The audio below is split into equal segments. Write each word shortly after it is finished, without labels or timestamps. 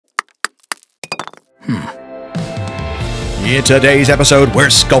In today's episode, we're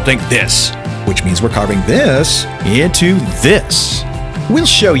sculpting this, which means we're carving this into this. We'll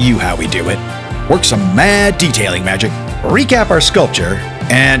show you how we do it, work some mad detailing magic, recap our sculpture,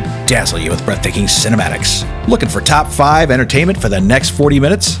 and dazzle you with breathtaking cinematics. Looking for top 5 entertainment for the next 40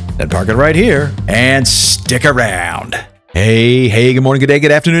 minutes? Then park it right here and stick around. Hey, good morning, good day,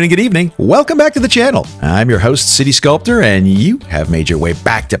 good afternoon, and good evening. Welcome back to the channel. I'm your host, City Sculptor, and you have made your way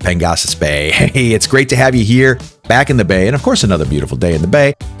back to Pengasas Bay. Hey, it's great to have you here, back in the Bay, and of course, another beautiful day in the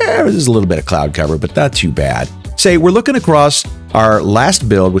Bay. There's a little bit of cloud cover, but not too bad. Say, we're looking across our last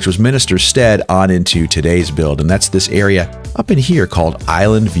build, which was Minister's Stead, on into today's build, and that's this area up in here called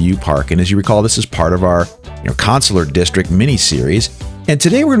Island View Park. And as you recall, this is part of our Consular District mini-series. And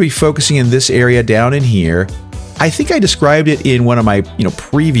today we're going to be focusing in this area down in here. I think I described it in one of my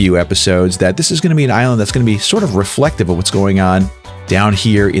preview episodes that this is going to be an island that's going to be sort of reflective of what's going on down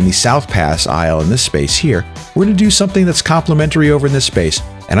here in the South Pass Isle in this space here. We're going to do something that's complementary over in this space,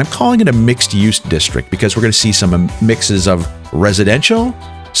 and I'm calling it a mixed-use district because we're going to see some mixes of residential,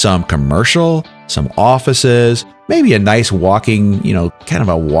 some commercial, some offices, maybe a nice walking, kind of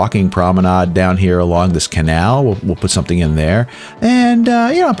a walking promenade down here along this canal. We'll put something in there, and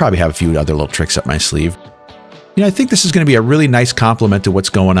I'll probably have a few other little tricks up my sleeve. I think this is going to be a really nice complement to what's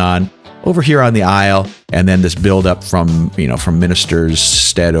going on over here on the Isle, and then this build up from, from Minister's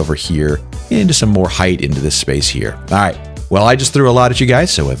Stead over here into some more height into this space here. All right. Well, I just threw a lot at you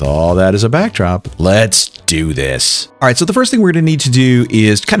guys, so with all that as a backdrop, let's do this. All right, so the first thing we're going to need to do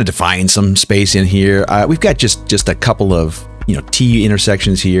is kind of define some space in here. We've got just a couple of, T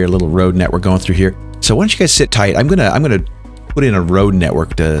intersections here, a little road network going through here. So why don't you guys sit tight? I'm gonna put in a road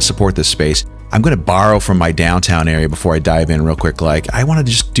network to support this space. I'm going to borrow from my downtown area before I dive in real quick. Like, I want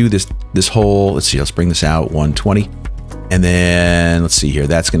to just do this whole, let's see, let's bring this out 120. And then let's see here,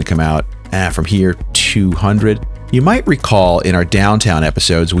 that's going to come out from here 200. You might recall in our downtown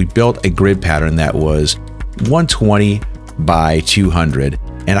episodes, we built a grid pattern that was 120 by 200.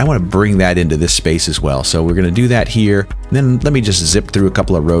 And I want to bring that into this space as well. So we're going to do that here. And then let me just zip through a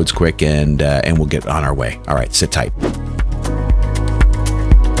couple of roads quick and we'll get on our way. All right, sit tight.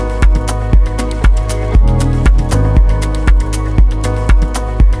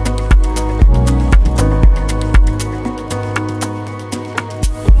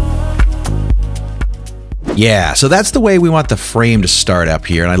 Yeah, so that's the way we want the frame to start up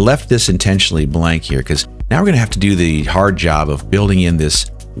here. And I left this intentionally blank here because now we're going to have to do the hard job of building in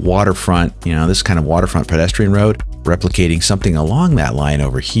this waterfront, this kind of waterfront pedestrian road, replicating something along that line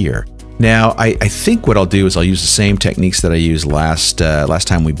over here. Now, I think what I'll do is I'll use the same techniques that I used last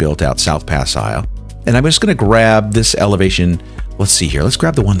time we built out South Pass Isle. And I'm just going to grab this elevation. Let's see here. Let's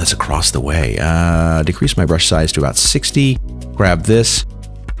grab the one that's across the way. Decrease my brush size to about 60. Grab this,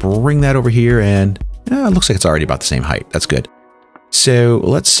 bring that over here, and it looks like it's already about the same height. That's good. So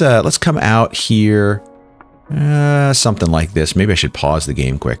let's come out here, something like this. Maybe I should pause the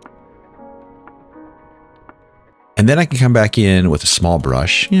game quick. And then I can come back in with a small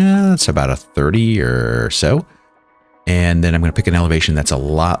brush. Yeah, that's about a 30 or so. And then I'm going to pick an elevation that's a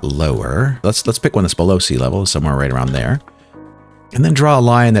lot lower. Let's pick one that's below sea level, somewhere right around there. And then draw a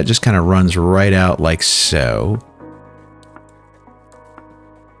line that just kind of runs right out like so.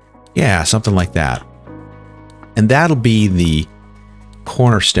 Yeah, something like that. And that'll be the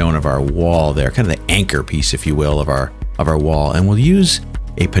cornerstone of our wall there, kind of the anchor piece, if you will, of our wall. And we'll use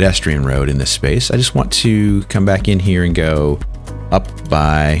a pedestrian road in this space. I just want to come back in here and go up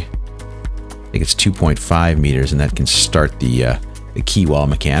by, I think it's 2.5 meters, and that can start the key wall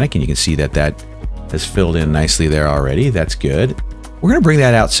mechanic. And you can see that has filled in nicely there already. That's good. We're going to bring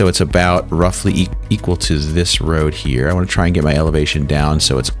that out so it's about roughly equal to this road here. I want to try and get my elevation down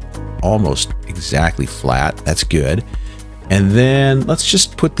so it's almost exactly flat. That's good. And then let's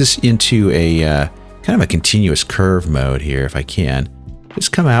just put this into a kind of a continuous curve mode here if I can.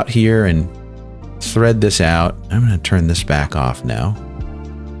 Just come out here and thread this out. I'm going to turn this back off now.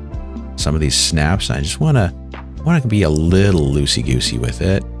 Some of these snaps, I just want to be a little loosey-goosey with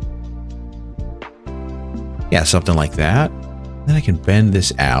it. Yeah, something like that. Then I can bend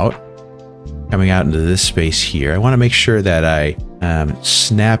this out, coming out into this space here. I want to make sure that I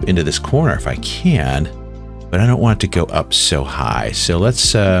snap into this corner if I can, but I don't want it to go up so high. So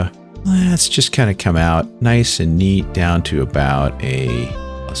let's just kind of come out nice and neat down to about a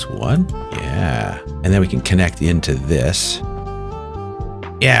 +1. Yeah. And then we can connect into this.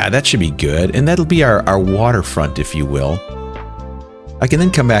 Yeah, that should be good. And that'll be our waterfront, if you will. I can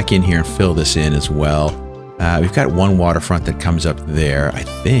then come back in here and fill this in as well. We've got one waterfront that comes up there. I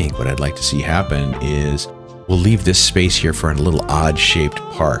think what I'd like to see happen is we'll leave this space here for a little odd-shaped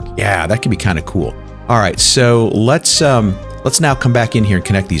park. Yeah, that could be kind of cool. All right, so let's now come back in here and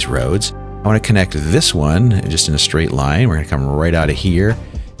connect these roads. I want to connect this one just in a straight line. We're going to come right out of here.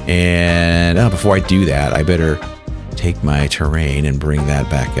 And before I do that, I better take my terrain and bring that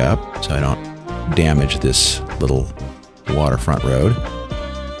back up so I don't damage this little waterfront road.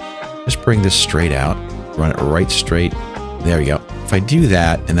 Just bring this straight out, run it right straight. There we go. If I do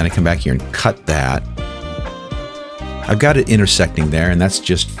that and then I come back here and cut that, I've got it intersecting there, and that's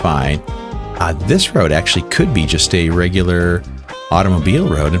just fine. This road actually could be just a regular automobile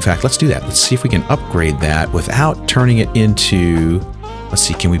road. In fact, let's do that. Let's see if we can upgrade that without turning it into, let's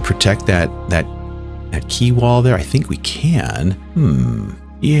see, can we protect that quay wall there? I think we can.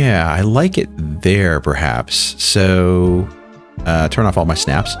 Yeah, I like it there perhaps. So turn off all my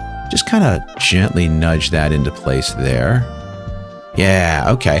snaps. Just kind of gently nudge that into place there. Yeah,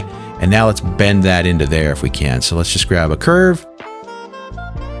 okay. And now let's bend that into there if we can. So let's just grab a curve.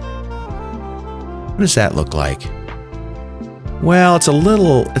 What does that look like? Well, it's a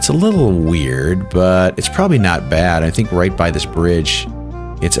little weird, but it's probably not bad. I think right by this bridge,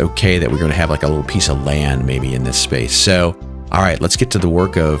 it's okay that we're going to have like a little piece of land maybe in this space. So, all right, let's get to the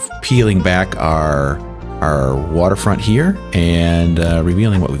work of peeling back our waterfront here and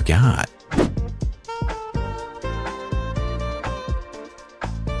revealing what we've got.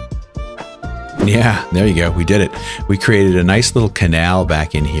 Yeah, there you go. We did it. We created a nice little canal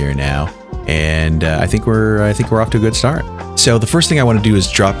back in here now. And I think we're off to a good start. So the first thing I want to do is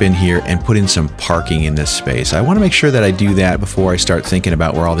drop in here and put in some parking in this space. I want to make sure that I do that before I start thinking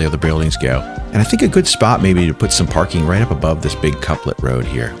about where all the other buildings go. And I think a good spot maybe to put some parking right up above this big couplet road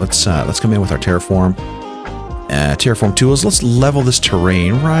here. Let's come in with our terraform tools. Let's level this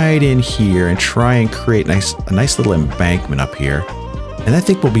terrain right in here and try and create a nice little embankment up here. And I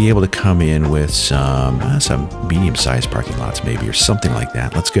think we'll be able to come in with some medium-sized parking lots maybe, or something like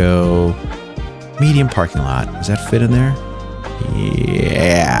that. Let's go medium parking lot. Does that fit in there?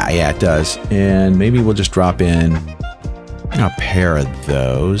 Yeah, it does. And maybe we'll just drop in a pair of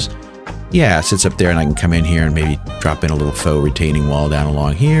those. Yeah, it sits up there, and I can come in here and maybe drop in a little faux retaining wall down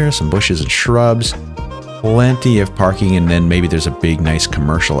along here, some bushes and shrubs, plenty of parking, and then maybe there's a big, nice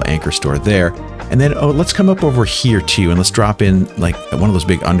commercial anchor store there. And then, let's come up over here too, and let's drop in like one of those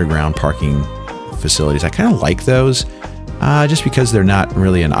big underground parking facilities. I kind of like those, just because they're not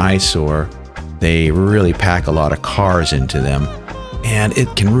really an eyesore. They really pack a lot of cars into them, and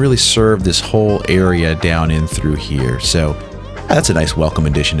it can really serve this whole area down in through here. So that's a nice welcome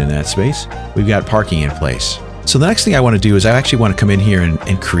addition in that space. We've got parking in place. So the next thing I want to do is I actually want to come in here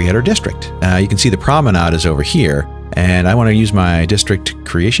and create our district. You can see the promenade is over here. And I want to use my district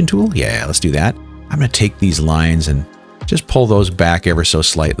creation tool. Yeah, let's do that. I'm going to take these lines and just pull those back ever so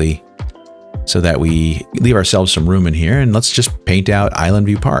slightly so that we leave ourselves some room in here. And let's just paint out Island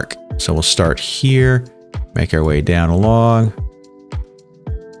View Park. So we'll start here, make our way down along.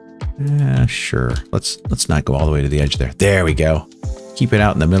 Sure. Let's not go all the way to the edge there. There we go. Keep it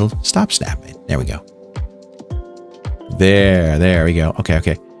out in the middle. Stop snapping. There we go. There we go.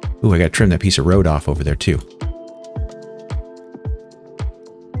 Okay. Ooh, I got to trim that piece of road off over there too.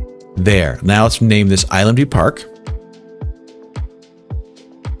 There. Now let's name this Island View Park.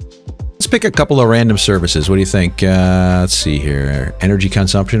 Let's pick a couple of random services. What do you think? Let's see here. Energy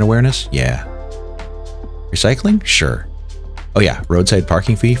consumption awareness? Yeah. Recycling? Sure. Oh yeah, roadside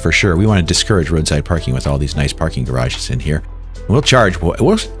parking fee? For sure. We want to discourage roadside parking with all these nice parking garages in here. We'll charge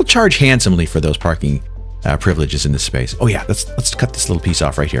handsomely for those parking privileges in this space. Oh yeah, let's cut this little piece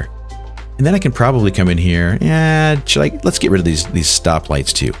off right here. And then I can probably come in here and let's get rid of these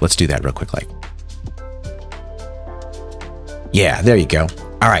stoplights too. Let's do that real quick. Yeah, there you go.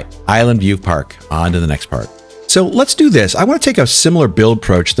 All right, Island View Park. On to the next part. So let's do this. I want to take a similar build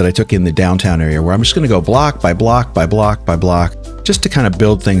approach that I took in the downtown area, where I'm just going to go block by block by block by block, just to kind of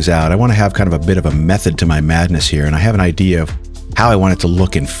build things out. I want to have kind of a bit of a method to my madness here, and I have an idea of how I want it to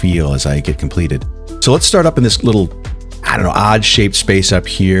look and feel as I get completed. So let's start up in this little, I don't know, odd-shaped space up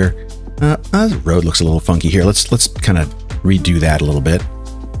here. The road looks a little funky here. Let's kind of redo that a little bit.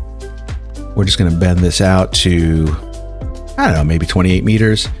 We're just going to bend this out to, I don't know, maybe 28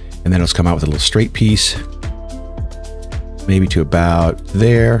 meters. And then let's come out with a little straight piece, maybe to about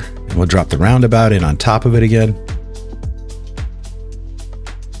there. And we'll drop the roundabout in on top of it again.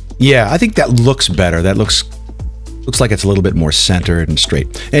 Yeah, I think that looks better. That looks like it's a little bit more centered and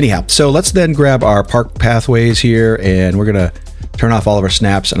straight. Anyhow, so let's then grab our park pathways here, and we're going to turn off all of our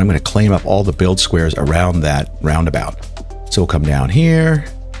snaps, and I'm going to claim up all the build squares around that roundabout. So we'll come down here,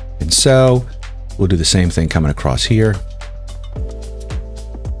 and so we'll do the same thing coming across here.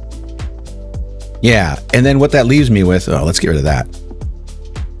 Yeah, and then what that leaves me with, let's get rid of that.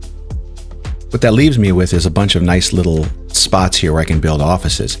 what that leaves me with is a bunch of nice little spots here where I can build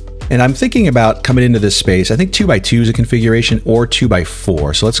offices. And I'm thinking about coming into this space. I think 2x2 is a configuration, or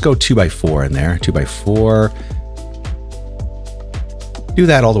 2x4. So let's go 2x4 in there. 2x4. Do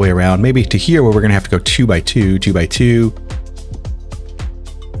that all the way around. Maybe to here where we're going to have to go 2x2, 2x2.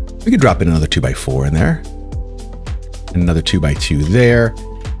 We could drop in another 2x4 in there. And another 2x2 there.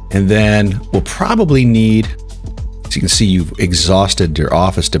 And then we'll probably need, as you can see, you've exhausted your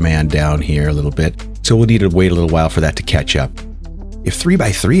office demand down here a little bit. So we'll need to wait a little while for that to catch up. If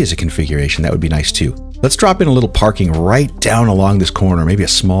 3x3 is a configuration, that would be nice too. Let's drop in a little parking right down along this corner. Maybe a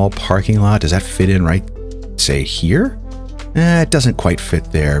small parking lot. Does that fit in right, say, here? It doesn't quite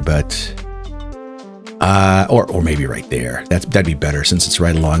fit there, but... or maybe right there. That'd be better since it's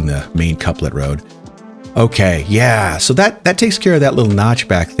right along the main couplet road. Okay, yeah, so that takes care of that little notch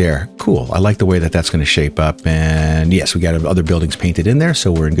back there. Cool, I like the way that that's going to shape up. And yes, we got other buildings painted in there,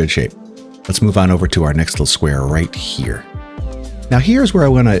 so we're in good shape. Let's move on over to our next little square right here. Now here's where I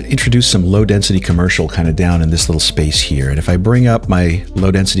want to introduce some low density commercial kind of down in this little space here. And if I bring up my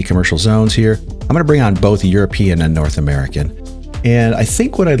low density commercial zones here, I'm going to bring on both European and North American. And I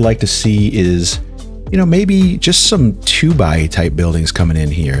think what I'd like to see is, you know, maybe just some 2x type buildings coming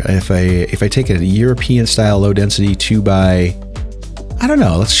in here. If I take a European style low density 2x, I don't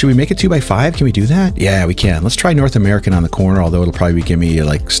know, should we make it 2x5? Can we do that? Yeah, we can. Let's try North American on the corner, although it'll probably give me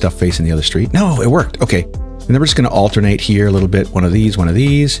like stuff facing the other street. No, it worked. Okay. And then we're just going to alternate here a little bit. One of these, one of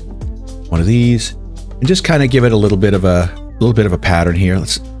these, one of these, and just kind of give it a little bit of a pattern here.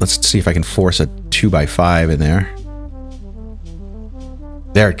 Let's see if I can force a 2x5 in there.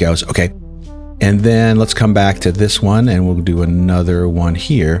 There it goes. Okay. And then let's come back to this one and we'll do another one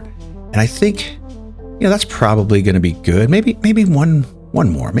here. And I think, you know, that's probably going to be good. Maybe one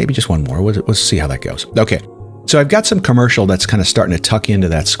more, maybe just one more. We'll see how that goes. Okay. So I've got some commercial that's kind of starting to tuck into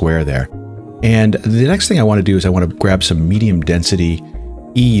that square there. And the next thing I want to do is I want to grab some medium density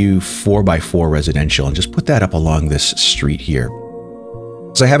EU 4x4 residential and just put that up along this street here.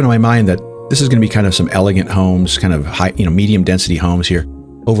 So I have in my mind that this is going to be kind of some elegant homes, kind of high, you know, medium density homes here,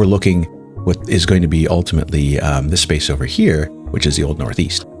 overlooking what is going to be ultimately this space over here, which is the Old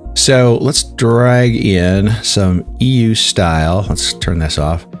Northeast. So let's drag in some EU style. Let's turn this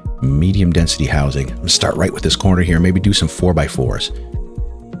off. Medium density housing. I'm going to start right with this corner here. Maybe do some 4x4s.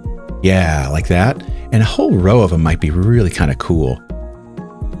 Yeah, like that. And a whole row of them might be really kind of cool.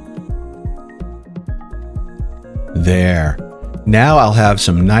 There. Now I'll have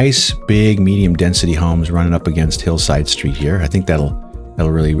some nice big medium density homes running up against Hillside Street here. I think that'll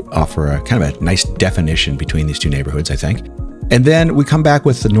really offer a kind of a nice definition between these two neighborhoods, I think. And then we come back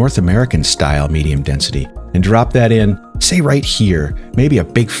with the North American style medium density and drop that in, say right here, maybe a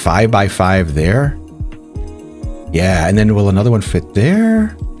big 5x5 there. Yeah, and then will another one fit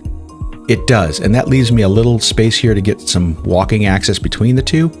there? It does, and that leaves me a little space here to get some walking access between the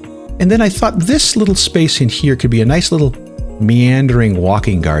two. And then I thought this little space in here could be a nice little meandering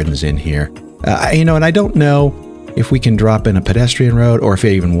walking gardens in here. You know, and I don't know if we can drop in a pedestrian road or if I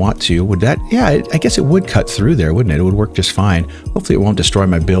even want to. Would that, yeah, I guess it would cut through there, wouldn't it? It would work just fine. Hopefully it won't destroy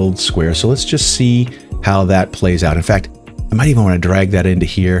my build square. So let's just see how that plays out. In fact, I might even want to drag that into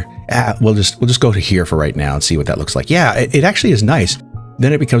here. We'll just go to here for right now and see what that looks like. Yeah, it actually is nice.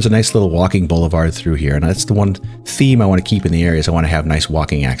 Then it becomes a nice little walking boulevard through here. And that's the one theme I want to keep in the area is I want to have nice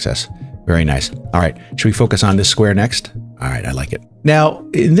walking access. Very nice. All right, should we focus on this square next? All right, I like it. Now,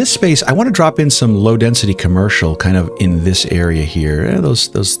 in this space, I want to drop in some low density commercial kind of in this area here.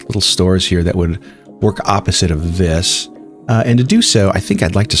 Those little stores here that would work opposite of this. And to do so, I think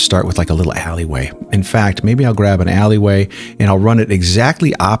I'd like to start with like a little alleyway. In fact, maybe I'll grab an alleyway and I'll run it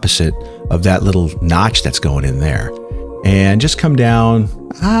exactly opposite of that little notch that's going in there. And just come down.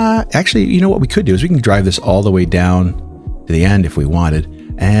 Actually, you know what we could do is we can drive this all the way down to the end if we wanted.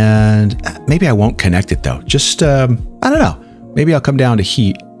 And maybe I won't connect it though. Just, I don't know. Maybe I'll come down to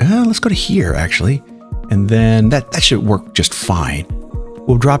here. Let's go to here actually. And then that should work just fine.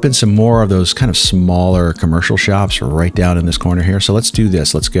 We'll drop in some more of those kind of smaller commercial shops right down in this corner here. So let's do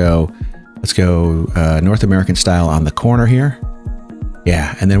this. Let's go North American style on the corner here.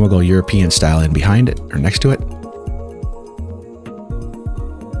 Yeah, and then we'll go European style in behind it or next to it.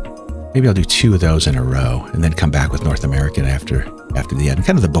 Maybe I'll do two of those in a row and then come back with North American after the end,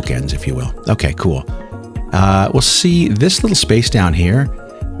 kind of the bookends, if you will. Okay, cool. We'll see this little space down here.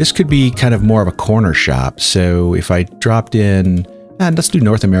 This could be kind of more of a corner shop. So if I dropped in, let's do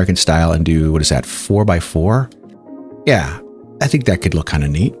North American style and do, what is that, 4x4? Yeah, I think that could look kind of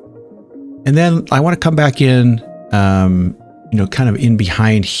neat. And then I want to come back in, you know, kind of in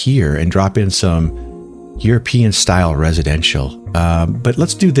behind here and drop in some European style residential But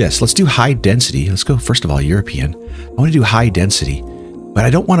let's do this. Let's do high density. Let's go, first of all, European. I want to do high density, but I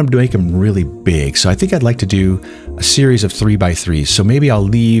don't want them to make them really big. So I think I'd like to do a series of 3x3s. So maybe I'll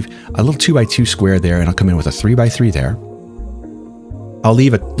leave a little 2x2 square there, and I'll come in with a 3x3 there. I'll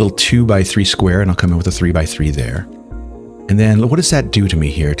leave a little 2x3 square, and I'll come in with a 3x3 there. And then what does that do to me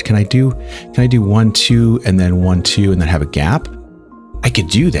here? Can I do 1, 2, and then 1, 2, and then have a gap? I could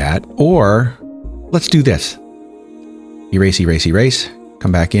do that, or let's do this. Erase, erase, erase.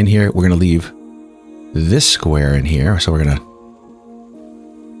 Come back in here. We're going to leave this square in here. So we're going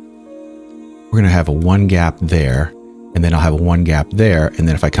to have a 1 gap there, and then I'll have a 1 gap there, and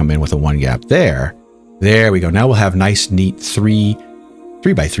then if I come in with a 1 gap there, there we go. Now we'll have nice, neat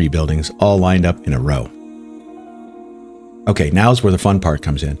 3x3 buildings all lined up in a row. Okay, now's where the fun part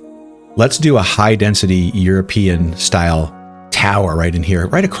comes in. Let's do a high-density European-style tower right in here,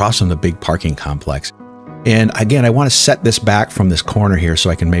 right across from the big parking complex. And again, I want to set this back from this corner here so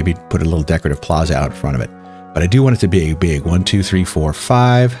I can maybe put a little decorative plaza out in front of it. But I do want it to be big. 1, 2, 3, 4,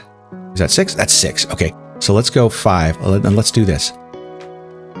 5. Is that 6? That's 6. Okay, so let's go 5, and let's do this.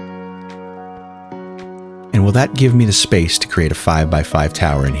 And will that give me the space to create a 5x5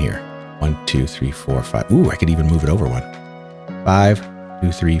 tower in here? 1, 2, 3, 4, 5. Ooh, I could even move it over 1. 5,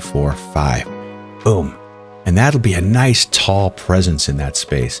 2, 3, 4, 5. Boom. And that'll be a nice tall presence in that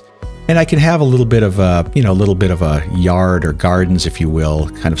space. And I can have a little bit of a, a little bit of a yard or gardens, if you will,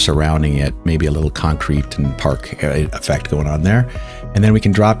 kind of surrounding it. Maybe a little concrete and park effect going on there. And then we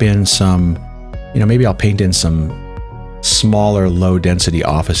can drop in some, maybe I'll paint in some smaller, low density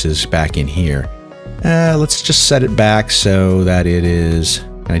offices back in here. Let's just set it back so that it is,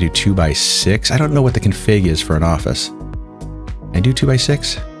 can I do 2x6? I don't know what the config is for an office. Can I do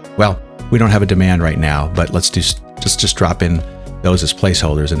 2x6? Well, we don't have a demand right now, but let's just drop in those as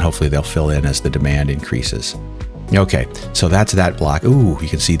placeholders, and hopefully they'll fill in as the demand increases. Okay, so that's that block. Ooh, you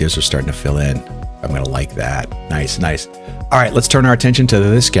can see those are starting to fill in. I'm gonna like that. Nice, nice. All right, let's turn our attention to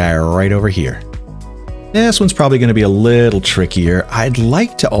this guy right over here. This one's probably gonna be a little trickier. I'd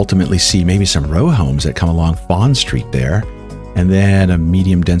like to ultimately see maybe some row homes that come along Fawn Street there, and then a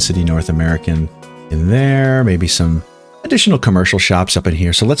medium density North American in there, maybe some additional commercial shops up in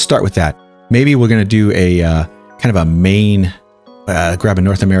here. So let's start with that. Maybe we're going to do a kind of a main, grab a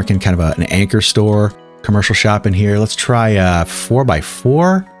North American, kind of an anchor store commercial shop in here. Let's try a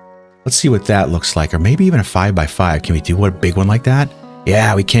 4x4. Let's see what that looks like. Or maybe even a 5x5. Can we do a big one like that?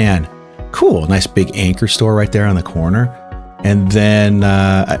 Yeah, we can. Cool. Nice big anchor store right there on the corner. And then,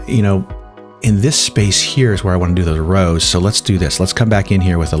 in this space here is where I want to do those rows. So let's do this. Let's come back in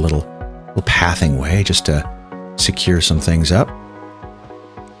here with a little pathing way just to secure some things up.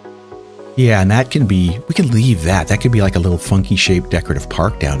 Yeah, and that can be, we can leave that. That could be like a little funky shaped decorative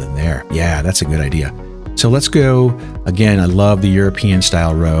park down in there. Yeah, that's a good idea. So let's go, again, I love the European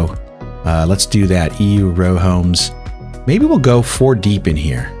style row. Let's do that, EU row homes. Maybe we'll go 4 deep in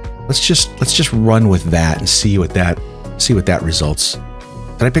here. Let's just run with that and see what that results.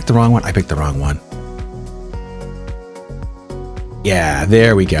 Did I pick the wrong one? I picked the wrong one. Yeah,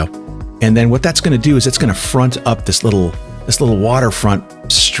 there we go. And then what that's going to do is it's going to front up this little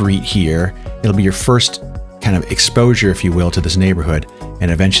waterfront street here. It'll be your first kind of exposure, if you will, to this neighborhood,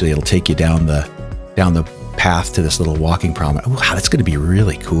 and eventually it'll take you down the path to this little walking promenade. Oh, wow, that's going to be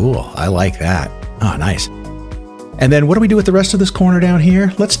really cool. I like that. Oh, nice. And then what do we do with the rest of this corner down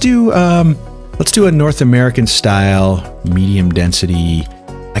here? Let's do a North American style medium density,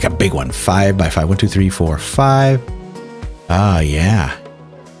 like a big one, 5x5. 1, 2, 3, 4, 5. Ah, yeah.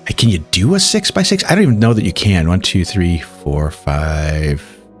 Can you do a 6x6? I don't even know that you can. 1, 2, 3, 4,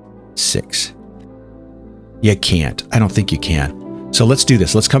 5, 6. You can't. I don't think you can. So let's do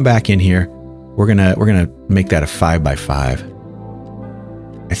this. Let's come back in here. We're gonna make that a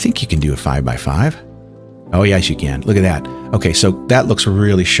 5x5. I think you can do a 5x5. Oh yes, you can. Look at that. Okay, so that looks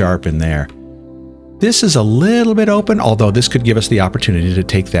really sharp in there. This is a little bit open, although this could give us the opportunity to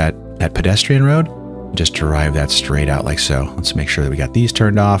take that pedestrian road. Just drive that straight out like so. Let's make sure that we got these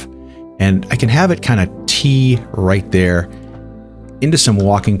turned off. And I can have it kind of tee right there into some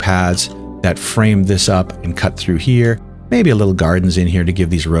walking paths that frame this up and cut through here. Maybe a little gardens in here to give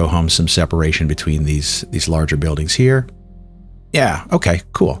these row homes some separation between these larger buildings here. Yeah, okay,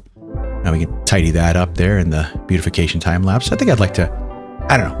 cool. Now we can tidy that up there in the beautification time lapse. I think I'd like to,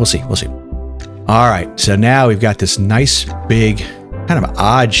 I don't know, we'll see. All right, so now we've got this nice big kind of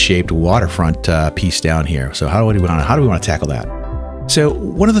odd shaped waterfront piece down here. So how do we want to tackle that? So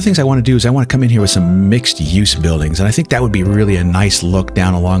one of the things I want to do is I want to come in here with some mixed use buildings. And I think that would be really a nice look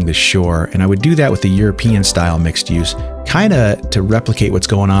down along the shore. And I would do that with the European style mixed use, kind of to replicate what's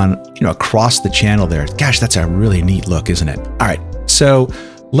going on, across the channel there. Gosh, that's a really neat look, isn't it? All right. So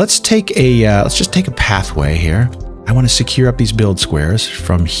let's just take a pathway here. I want to secure up these build squares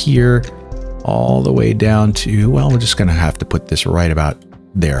from here all the way down to, well, we're just going to have to put this right about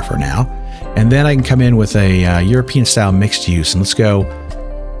there for now. And then I can come in with a European style mixed use, and let's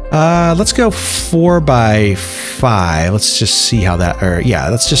go 4 by 5. Let's just see how that,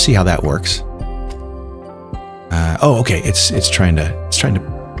 let's just see how that works. Oh, okay. It's trying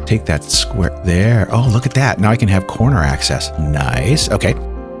to take that square there. Oh, look at that. Now I can have corner access. Nice. Okay.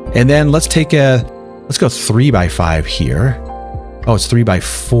 And then let's go 3 by 5 here. Oh, it's 3 by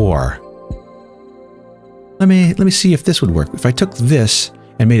 4. Let me see if this would work. If I took this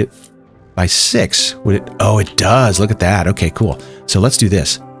and made it by 6, would it? Oh, it does. Look at that. Okay, cool. So let's do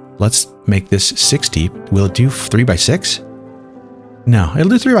this. Let's make this 6 deep. Will it do 3 by 6? No, it'll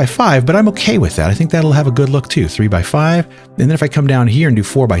do 3 by 5, but I'm okay with that. I think that'll have a good look too. 3 by 5. And then if I come down here and do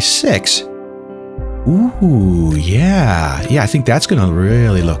 4 by 6, ooh, yeah. Yeah, I think that's going to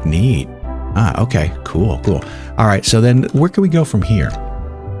really look neat. Ah, okay, cool. All right, so then where can we go from here?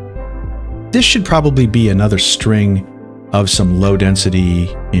 This should probably be another string of some low density,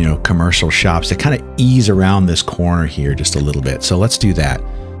 commercial shops that kind of ease around this corner here just a little bit. So let's do that.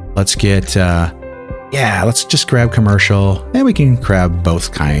 Let's get, let's just grab commercial, and we can grab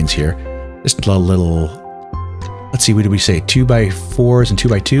both kinds here. Just a little, let's see, what did we say? 2 by 4s and 2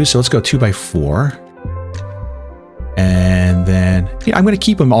 by 2s. So let's go 2 by 4. And then, I'm going to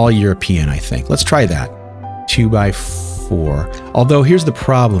keep them all European, I think. Let's try that. 2 by 4. Although here's the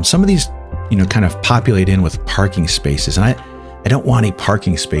problem. Some of these, kind of populate in with parking spaces. And I don't want any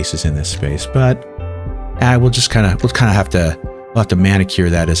parking spaces in this space, but we'll have to manicure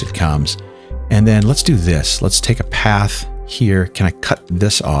that as it comes. And then let's do this. Let's take a path here. Can I cut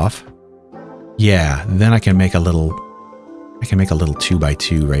this off? Yeah, then I can make a little 2 by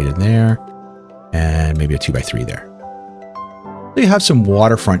 2 right in there. And maybe a 2 by 3 there. So you have some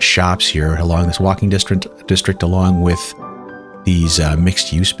waterfront shops here along this walking district along with these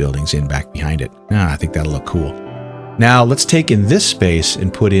mixed-use buildings back behind it. I think that'll look cool. Now, let's take in this space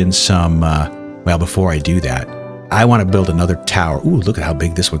and put in some, well, before I do that, I want to build another tower. Ooh, look at how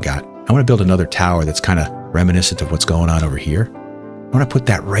big this one got. I want to build another tower that's kind of reminiscent of what's going on over here. I want to put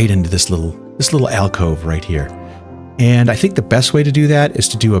that right into this little alcove right here. And I think the best way to do that is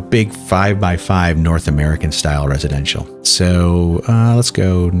to do a big 5 by 5 North American style residential. So let's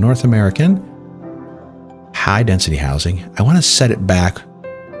go North American, high density housing. I want to set it back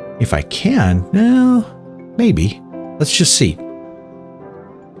if I can. No, maybe. Let's just see.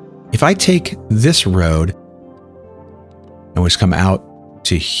 If I take this road and we'll just come out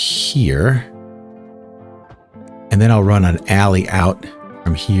to here, and then I'll run an alley out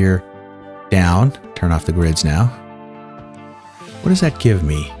from here down, turn off the grids now. What does that give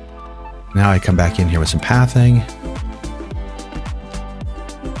me? Now I come back in here with some pathing.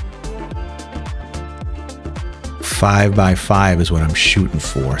 Five by 5 is what I'm shooting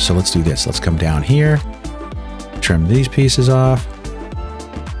for. So let's do this. Let's come down here, trim these pieces off.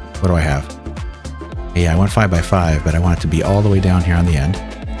 What do I have? Yeah, I want 5 by 5, but I want it to be all the way down here on the end.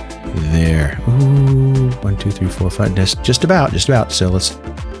 There. Ooh, 1, 2, 3, 4, 5. Just about. So let's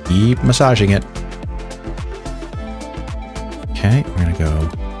keep massaging it. Okay, we're gonna go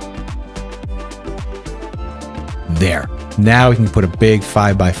there. Now we can put a big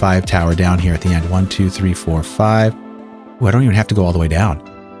 5 by 5 tower down here at the end. 1, 2, 3, 4, 5. Ooh, I don't even have to go all the way down.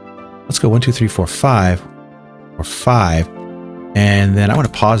 Let's go 1, 2, 3, 4, 5, or 5. And then I want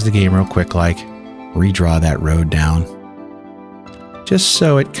to pause the game real quick, redraw that road down. Just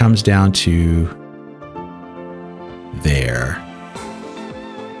so it comes down to there.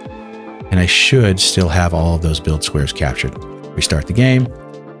 And I should still have all of those build squares captured. Restart the game.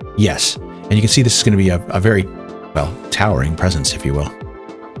 Yes. And you can see this is going to be a very, well, towering presence, if you will.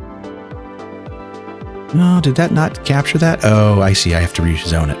 No, did that not capture that? Oh, I see. I have to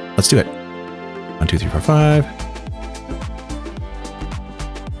rezone it. Let's do it. 1, 2, 3, 4, 5.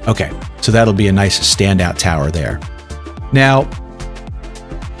 Okay. So that'll be a nice standout tower there. Now,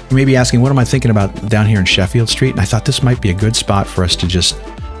 you may be asking, what am I thinking about down here in Sheffield Street? And I thought this might be a good spot for us to just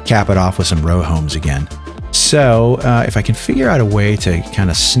cap it off with some row homes again. So if I can figure out a way to kind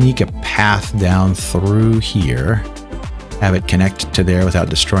of sneak a path down through here, have it connect to there without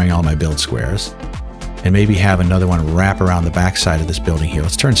destroying all my build squares, and maybe have another one wrap around the back side of this building here.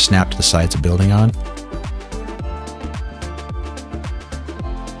 Let's turn snap to the sides of building on.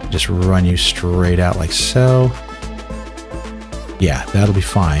 Just run you straight out like so. Yeah, that'll be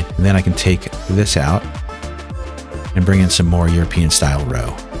fine. And then I can take this out and bring in some more European style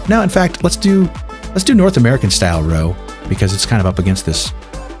row. Now, in fact, let's do North American style row because it's kind of up against this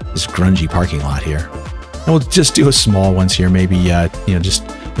grungy parking lot here. And we'll just do a small ones here, maybe just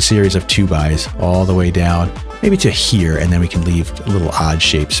a series of 2-bys all the way down, maybe to here, and then we can leave a little odd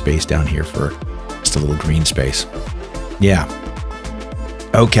shaped space down here for just a little green space. Yeah.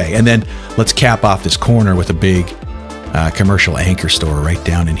 Okay, and then let's cap off this corner with a big commercial anchor store right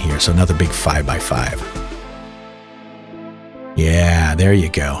down in here. So another big 5x5. Yeah, there you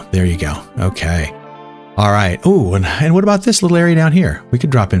go. There you go. Okay. All right. Ooh, and what about this little area down here? We could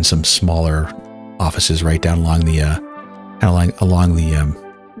drop in some smaller offices right down along the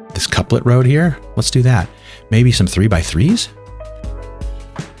this couplet road here. Let's do that. Maybe some 3x3s.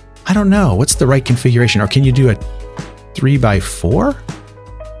 I don't know. What's the right configuration? Or can you do a 3x4?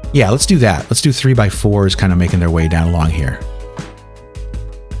 Yeah, let's do that. Let's do 3x4s kind of making their way down along here.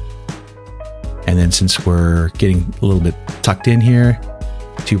 And then since we're getting a little bit tucked in here,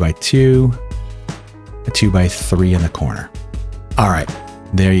 2x2, a 2x3 in the corner. All right,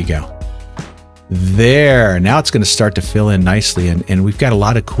 there you go. There, now it's going to start to fill in nicely, and we've got a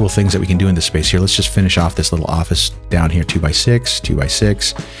lot of cool things that we can do in this space here. Let's just finish off this little office down here, 2x6,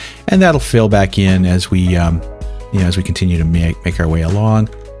 2x6, and that'll fill back in as we, as we continue to make our way along,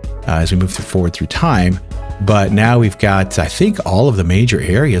 as we move forward through time. But now we've got, I think, all of the major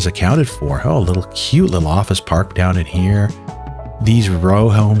areas accounted for. Oh, a little cute little office park down in here. These row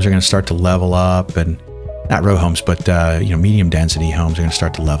homes are going to start to level up, and not row homes, but medium density homes are going to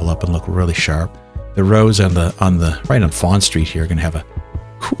start to level up and look really sharp. The rows on the right on Fawn Street here are going to have a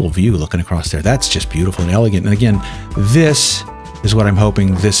cool view looking across there. That's just beautiful and elegant. And again, this is what I'm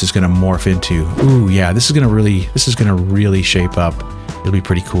hoping this is going to morph into. Ooh, yeah, this is going to really shape up. It'll be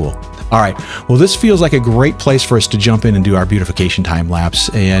pretty cool. All right, well, this feels like a great place for us to jump in and do our beautification time lapse,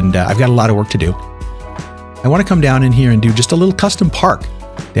 and I've got a lot of work to do. I want to come down in here and do just a little custom park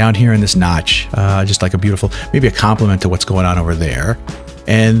down here in this notch, just like a beautiful, maybe a compliment to what's going on over there.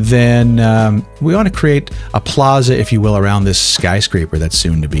 And then we want to create a plaza, if you will, around this skyscraper that's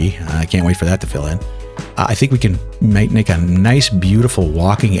soon to be. I can't wait for that to fill in. I think we can make a nice, beautiful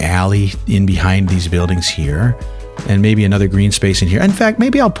walking alley in behind these buildings here. And maybe another green space in here. In fact,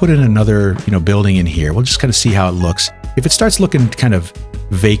 maybe I'll put in another, building in here. We'll just kind of see how it looks. If it starts looking kind of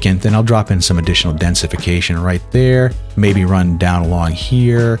vacant, then I'll drop in some additional densification right there. Maybe run down along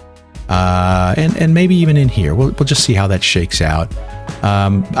here, and maybe even in here. We'll just see how that shakes out.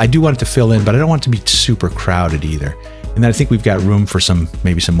 I do want it to fill in, but I don't want it to be super crowded either. And then I think we've got room for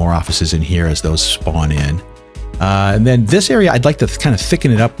maybe some more offices in here as those spawn in. And then this area, I'd like to kind of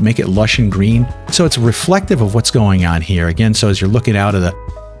thicken it up, make it lush and green, so it's reflective of what's going on here. Again, so as you're looking out of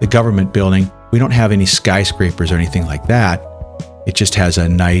the government building, we don't have any skyscrapers or anything like that. It just has a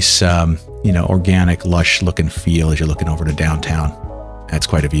nice, organic, lush-looking feel as you're looking over to downtown. That's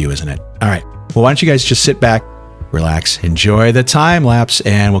quite a view, isn't it? All right. Well, why don't you guys just sit back, relax, enjoy the time lapse,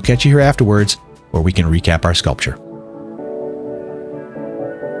 and we'll catch you here afterwards where we can recap our sculpture.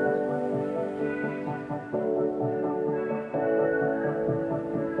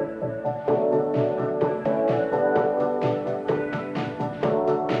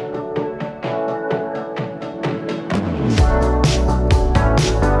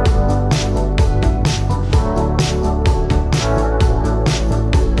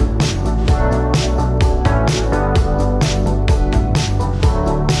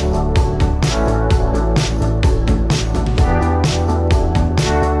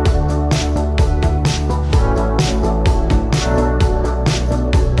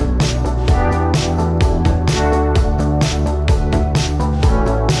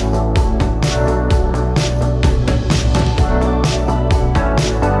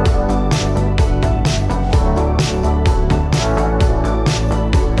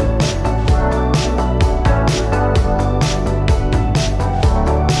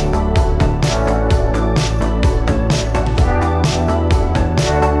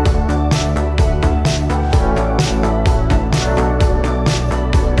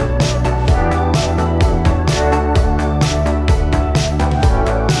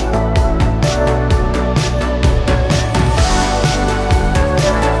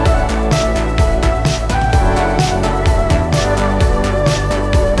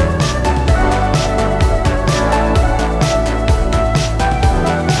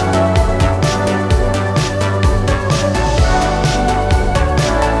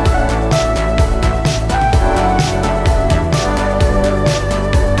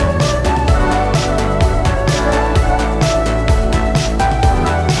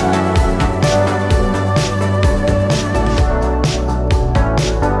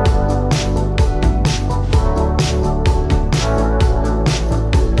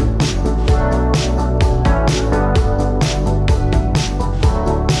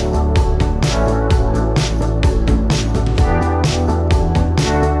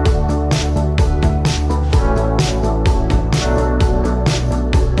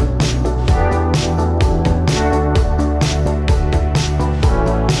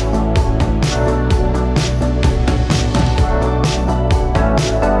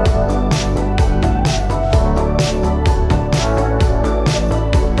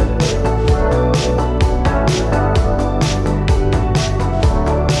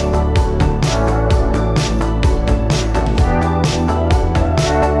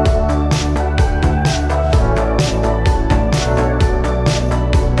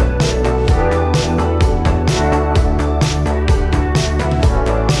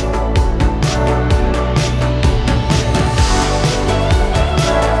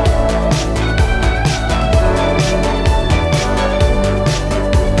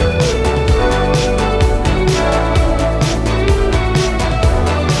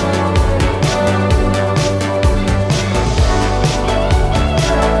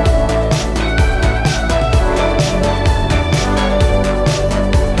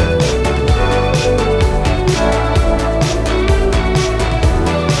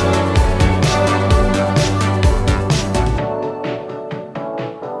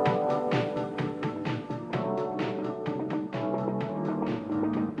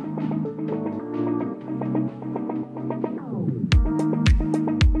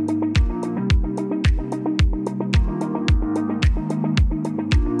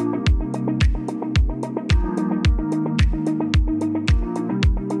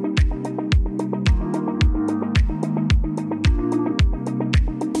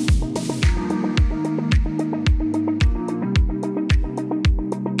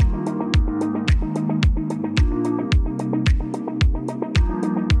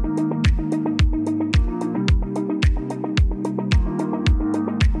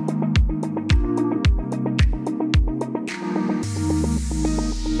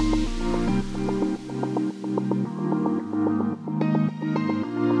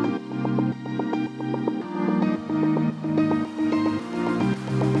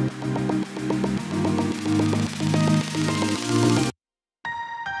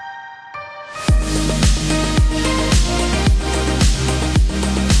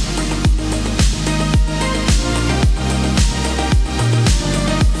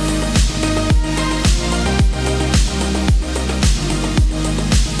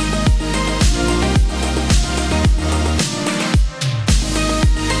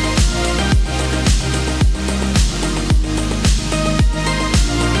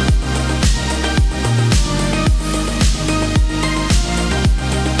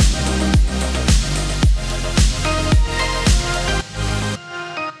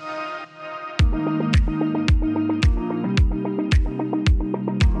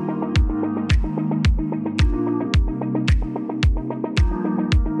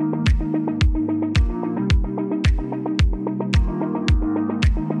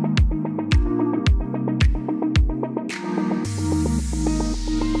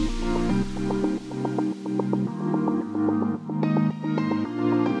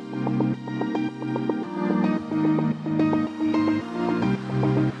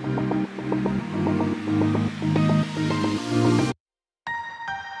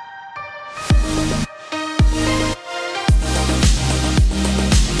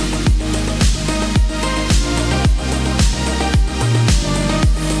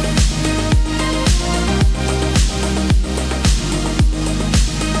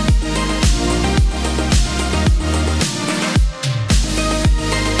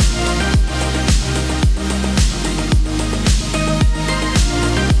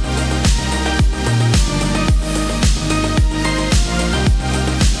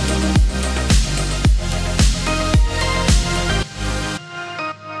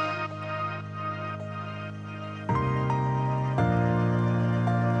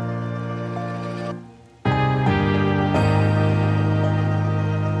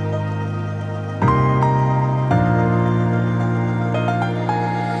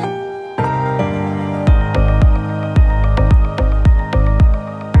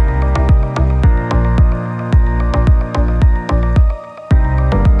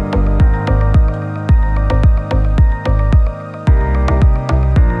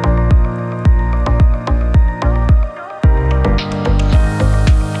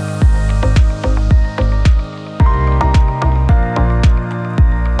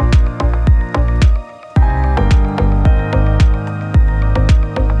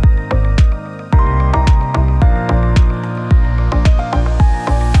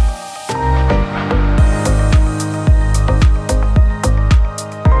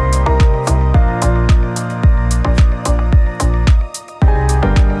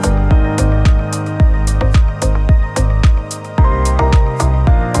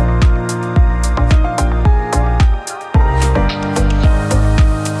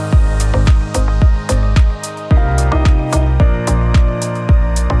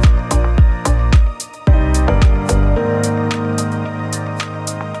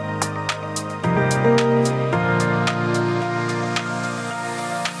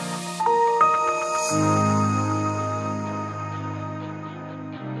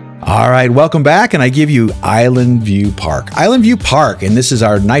 All right, welcome back, and I give you Island View Park. Island View Park, and this is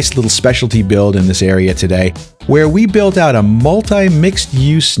our nice little specialty build in this area today, where we built out a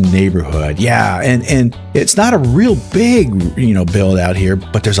multi-mixed-use neighborhood. Yeah, and it's not a real big, build out here,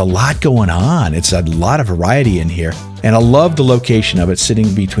 but there's a lot going on. It's a lot of variety in here, and I love the location of it,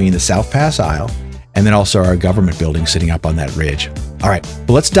 sitting between the South Pass Isle and then also our government building sitting up on that ridge. All right,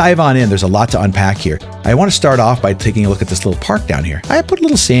 well, let's dive on in. There's a lot to unpack here. I want to start off by taking a look at this little park down here. I put a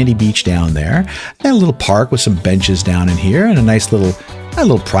little sandy beach down there, and a little park with some benches down in here, and a nice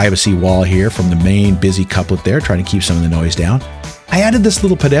little privacy wall here from the main busy couplet there, trying to keep some of the noise down. I added this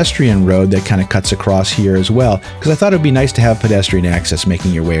little pedestrian road that kind of cuts across here as well, because I thought it would be nice to have pedestrian access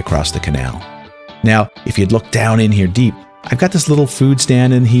making your way across the canal. Now, if you'd look down in here deep, I've got this little food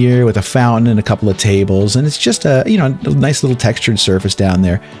stand in here with a fountain and a couple of tables, and it's just a nice little textured surface down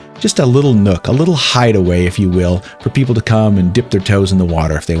there. Just a little nook, a little hideaway, if you will, for people to come and dip their toes in the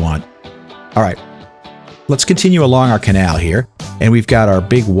water if they want. All right, let's continue along our canal here, and we've got our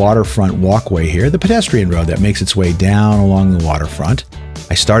big waterfront walkway here, the pedestrian road that makes its way down along the waterfront.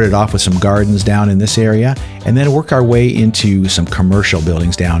 I started off with some gardens down in this area, and then work our way into some commercial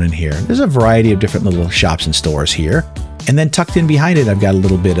buildings down in here. There's a variety of different little shops and stores here. And then tucked in behind it, I've got a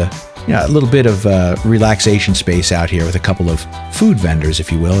little bit of relaxation space out here with a couple of food vendors,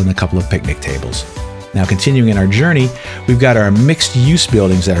 if you will, and a couple of picnic tables. Now, continuing in our journey, we've got our mixed-use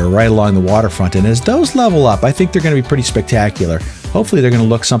buildings that are right along the waterfront, and as those level up, I think they're going to be pretty spectacular. Hopefully, they're going to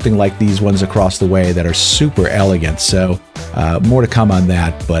look something like these ones across the way that are super elegant. So, more to come on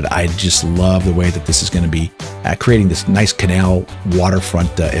that, but I just love the way that this is going to be creating this nice canal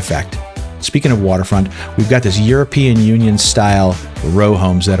waterfront effect. Speaking of waterfront, we've got this European Union style row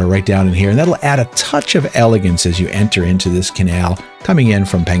homes that are right down in here, and that'll add a touch of elegance as you enter into this canal coming in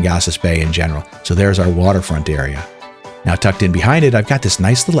from Pengasas Bay in general. So there's our waterfront area. Now tucked in behind it, I've got this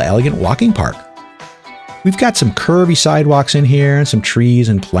nice little elegant walking park. We've got some curvy sidewalks in here, and some trees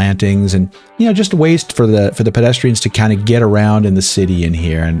and plantings, and just ways for the pedestrians to kind of get around in the city in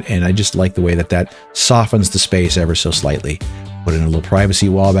here, and I just like the way that softens the space ever so slightly. Put in a little privacy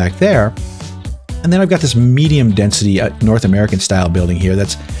wall back there. And then I've got this medium density North American style building here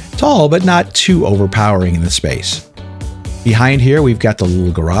that's tall but not too overpowering in the space. Behind here, we've got the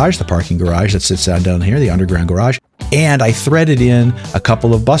little garage, the parking garage that sits down here, the underground garage. And I threaded in a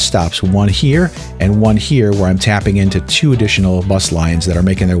couple of bus stops, one here and one here, where I'm tapping into 2 additional bus lines that are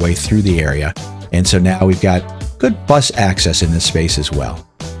making their way through the area. And so now we've got good bus access in this space as well.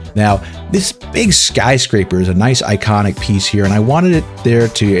 Now, this big skyscraper is a nice iconic piece here, and I wanted it there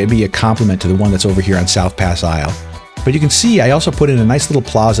to be a complement to the one that's over here on South Pass Isle. But you can see I also put in a nice little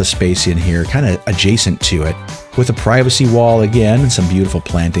plaza space in here, kind of adjacent to it, with a privacy wall again, and some beautiful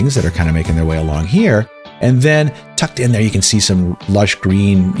plantings that are kind of making their way along here. And then tucked in there, you can see some lush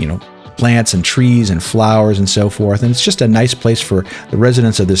green, plants and trees and flowers and so forth. And it's just a nice place for the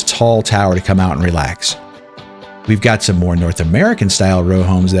residents of this tall tower to come out and relax. We've got some more North American style row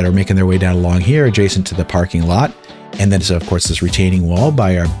homes that are making their way down along here adjacent to the parking lot. And then, of course, this retaining wall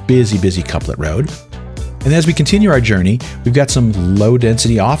by our busy couplet road. And as we continue our journey, we've got some low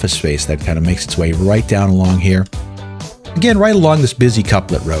density office space that kind of makes its way right down along here. Again, right along this busy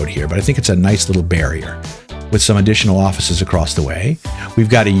couplet road here, but I think it's a nice little barrier with some additional offices across the way. We've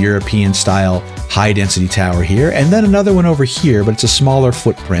got a European style high density tower here, and then another one over here, but it's a smaller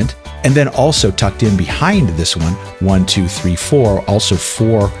footprint. And then also tucked in behind this one, 1, 2, 3, 4, also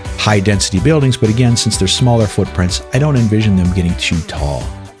 4 high-density buildings. But again, since they're smaller footprints, I don't envision them getting too tall.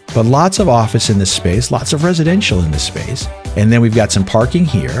 But lots of office in this space, lots of residential in this space. And then we've got some parking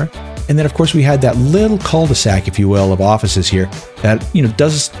here. And then, of course, we had that little cul-de-sac, if you will, of offices here that,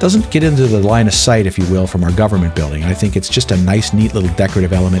 doesn't get into the line of sight, if you will, from our government building. And I think it's just a nice, neat little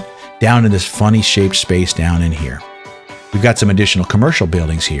decorative element down in this funny-shaped space down in here. We've got some additional commercial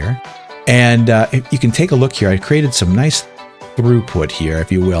buildings here, and you can take a look here. I created some nice throughput here,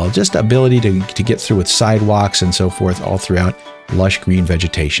 if you will, just ability to get through with sidewalks and so forth all throughout lush green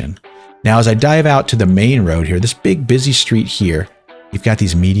vegetation. Now, as I dive out to the main road here, this big busy street here, you've got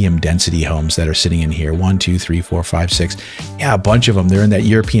these medium density homes that are sitting in here. 1, 2, 3, 4, 5, 6. Yeah, a bunch of them. They're in that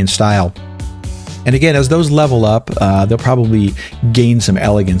European style. And again, as those level up, they'll probably gain some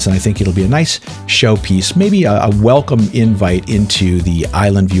elegance, and I think it'll be a nice showpiece, maybe a welcome invite into the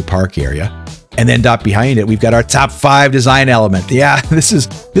Island View Park area. And then behind it, we've got our top 5 design element. Yeah, this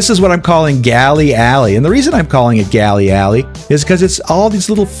is what I'm calling Galley Alley. And the reason I'm calling it Galley Alley is because it's all these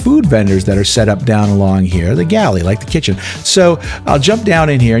little food vendors that are set up down along here, the galley, like the kitchen. So I'll jump down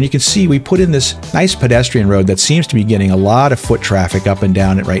in here, and you can see we put in this nice pedestrian road that seems to be getting a lot of foot traffic up and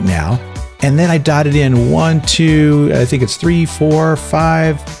down it right now. And then I dotted in 1, 2, I think it's 3, 4,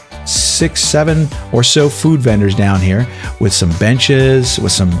 5, 6, 7 or so food vendors down here with some benches,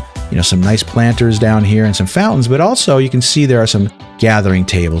 with some nice planters down here and some fountains. But also you can see there are some gathering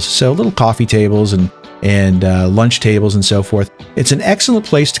tables, so little coffee tables and lunch tables and so forth. It's an excellent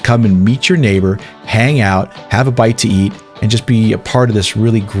place to come and meet your neighbor, hang out, have a bite to eat, and just be a part of this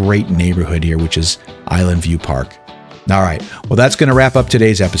really great neighborhood here, which is Island View Park. All right, well, that's going to wrap up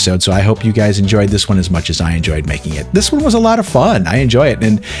today's episode, so I hope you guys enjoyed this one as much as I enjoyed making it. This one was a lot of fun. I enjoy it,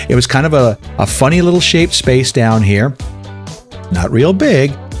 and it was kind of a funny little shaped space down here. Not real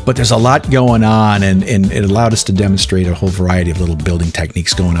big, but there's a lot going on, and it allowed us to demonstrate a whole variety of little building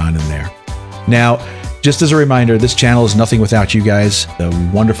techniques going on in there. Now, just as a reminder, this channel is nothing without you guys, the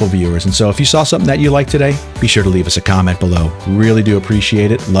wonderful viewers. And so if you saw something that you liked today, be sure to leave us a comment below. Really do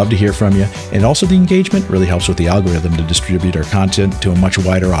appreciate it. Love to hear from you. And also the engagement really helps with the algorithm to distribute our content to a much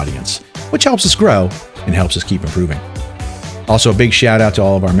wider audience, which helps us grow and helps us keep improving. Also, a big shout out to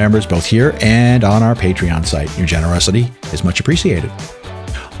all of our members, both here and on our Patreon site. Your generosity is much appreciated.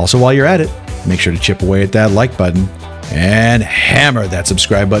 Also, while you're at it, make sure to chip away at that like button and hammer that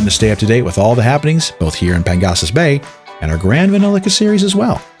subscribe button to stay up to date with all the happenings, both here in Pengasas Bay and our Grand Vanillica series as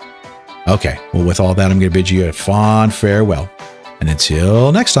well. Okay, well, with all that, I'm going to bid you a fond farewell. And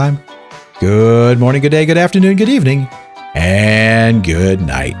until next time, good morning, good day, good afternoon, good evening, and good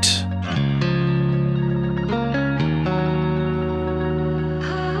night.